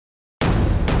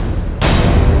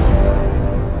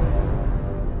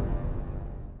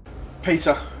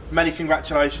Peter, many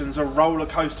congratulations. A roller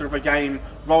coaster of a game,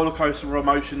 roller coaster of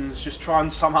emotions. Just try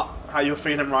and sum up how you're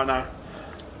feeling right now.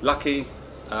 Lucky,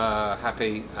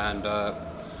 happy, and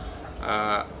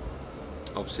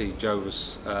obviously Jo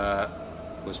was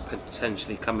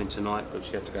potentially coming tonight, but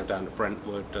she had to go down to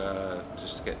Brentwood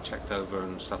just to get checked over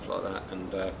and stuff like that.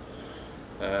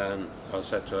 And I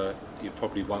said to her, "You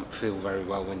probably won't feel very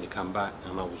well when you come back,"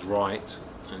 and I was right.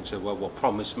 And she said, "Well,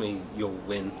 promise me you'll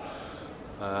win."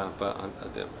 But I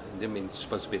didn't mean it's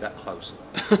supposed to be that close.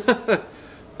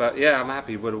 But yeah, I'm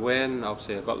happy with a win.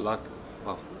 Obviously, I got luck.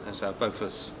 Well, as both of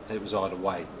us, it was either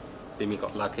way. Dimi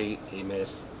got lucky, he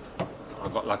missed. I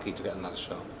got lucky to get another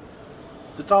shot.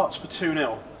 The darts for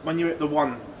 2-0. When you hit the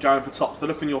one going for tops, the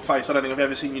look on your face, I don't think I've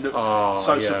ever seen you look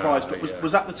surprised. But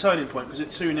was that the turning point? Because at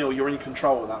 2-0, you're in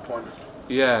control at that point.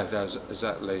 Yeah, that was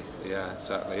exactly. Yeah,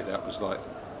 exactly. That was like,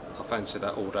 I fancied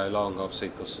that all day long, obviously,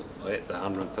 because I hit the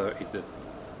 130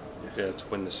 to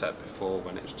win the set before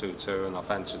when it was 2-2, and I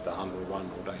fancied the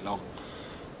 101 all day long.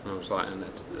 And I was like,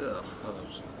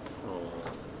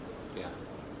 yeah.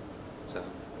 So,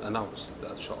 and that was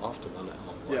that shot after, wasn't it?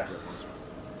 Yeah.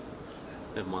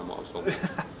 Never mind what I was talking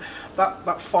about.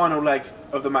 that final leg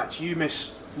of the match, you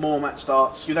miss more match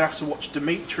darts. You then have to watch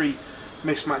Dimitri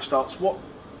miss match darts. What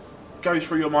goes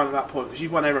through your mind at that point? Because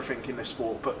you've won everything in this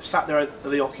sport, but sat there at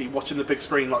the hockey watching the big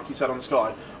screen, like you said on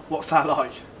Sky, what's that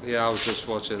like? Yeah, I was just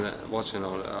watching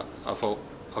all that. I thought,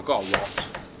 I've got to watch.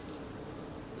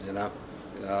 You know,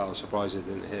 I was surprised he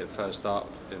didn't hit it first up.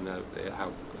 You know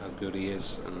how good he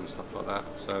is and stuff like that.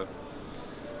 So,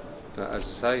 but as I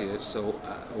say, it's all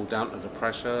down to the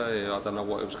pressure. I don't know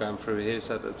what he was going through his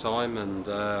at the time, and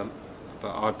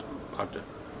but I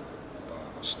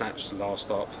snatched the last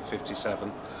start for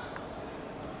 57.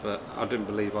 But I didn't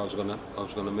believe I was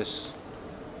gonna miss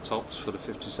tops for the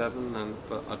 57,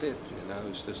 but I did. You know,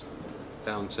 it's just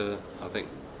down to, I think,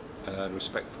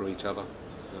 respect for each other,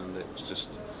 and it was just,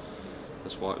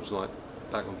 that's why it was like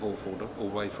back and forth all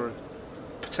the way through.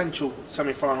 Potential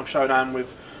semi-final showdown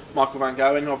with Michael van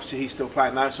Gerwen. Obviously he's still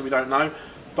playing now, so we don't know,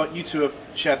 but you two have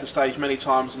shared the stage many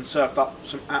times and served up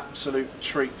some absolute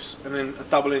treats, and then a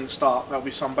double-in start, that'll be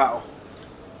some battle.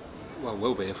 Well,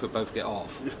 we'll be if we both get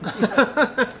off.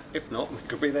 If not, we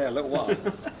could be there a little while.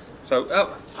 So,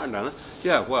 I don't know.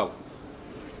 Yeah, well,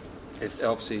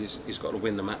 obviously he's got to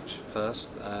win the match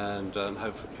first, and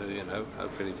hopefully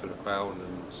for the crowd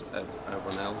and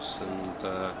everyone else, and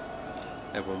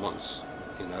everyone wants,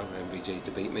 MVG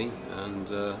to beat me, and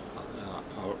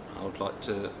I would like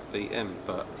to beat him.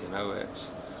 But it's,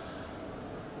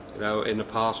 in the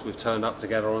past we've turned up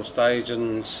together on stage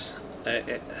and.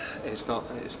 It's not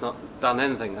done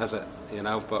anything, has it?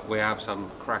 But we have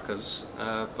some crackers.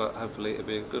 But hopefully it'll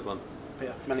be a good one.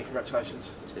 Yeah, many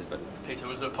congratulations. Cheers, Ben. Peter,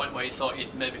 was there a point where you thought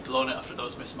you'd maybe blown it after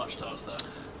those mismatched darts there?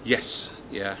 Yes,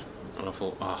 yeah. And I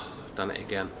thought, done it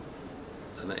again,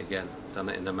 done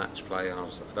it in the match play, and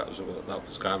that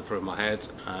was going through my head.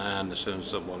 And as soon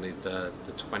as I wanted the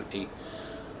 20,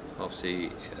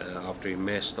 obviously after he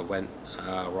missed, I went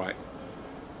right.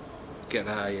 Get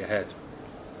out of your head.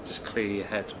 Just clear your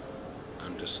head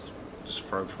and just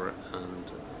throw for it,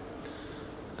 and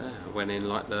went in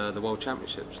like the World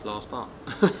Championships last start.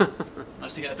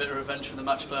 Nice to get a bit of revenge from the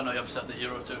match play. I know you obviously had the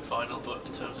Euro Tour final, but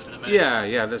in terms of an amazing...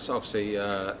 Yeah. That's obviously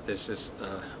this is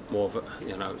more of a,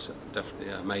 it's definitely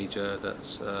a major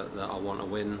that I want to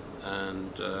win,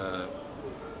 and so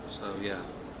yeah,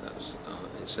 that's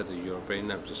instead of European,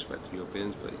 no disrespect to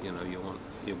Europeans, but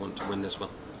you want to win this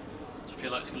one. Do you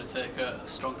feel like it's going to take a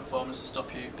strong performance to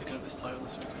stop you picking up this title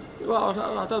this weekend?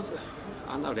 Well, I don't.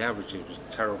 I know the average was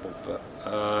terrible, but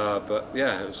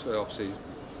yeah, it's obviously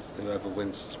whoever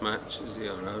wins this match is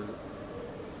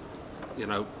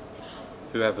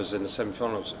whoever's in the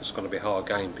semi-finals. It's going to be a hard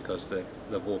game because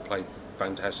they've all played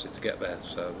fantastic to get there.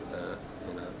 So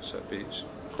so it's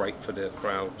great for the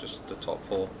crowd, just the top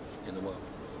four in the world.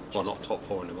 Well, not top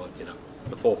four in the world,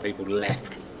 the four people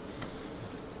left.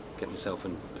 Get myself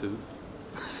in poo.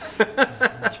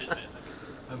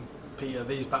 Peter,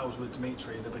 these battles with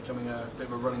Dimitri, they're becoming a bit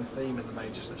of a running theme in the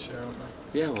majors this year, aren't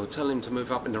they? Yeah, well, tell him to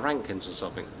move up in the rankings or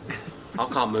something. I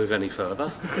can't move any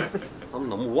further. I'm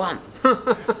number one.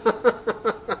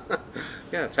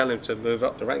 Yeah, tell him to move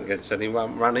up the rankings and he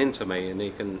won't run into me and he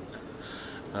can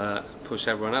push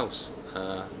everyone else.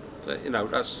 But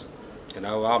that's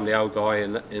I'm the old guy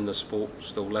in the sport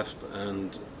still left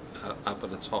and up at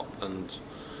the top, and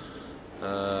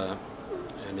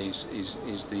he's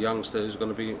the youngster who's going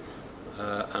to be,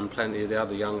 and plenty of the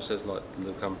other youngsters like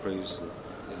Luke Humphreys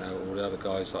and all the other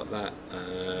guys like that.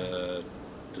 The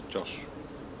Josh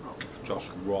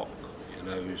Rock,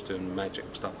 who's doing magic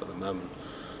stuff at the moment.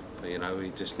 You know, he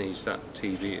just needs that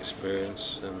TV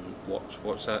experience and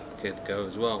watch that kid go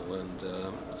as well. And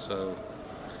so,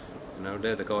 you know,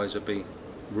 they're the guys that be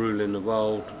ruling the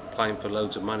world, playing for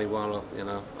loads of money while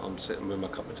I'm sitting with my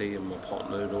cup of tea and my pot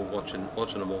noodle, watching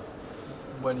them all.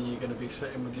 When are you going to be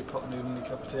sitting with your pot noodle and your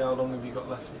cup of tea? How long have you got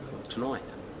left? Tonight.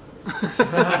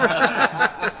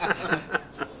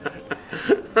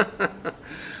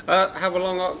 How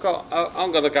long I've got?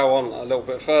 I'm going to go on a little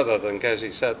bit further than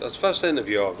Gezi said. That's the first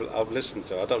interview I've listened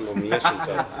to. I don't normally listen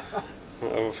to.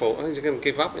 I thought, oh, he's going to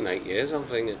give up in 8 years. I'm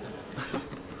thinking,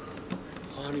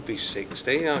 I'll only be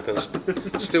 60. I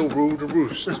can still rule the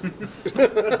roost.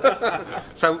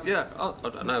 So yeah, I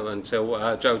don't know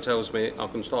until Joe tells me I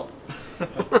can stop.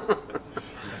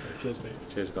 Cheers, mate.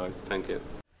 Cheers, guys. Thank you.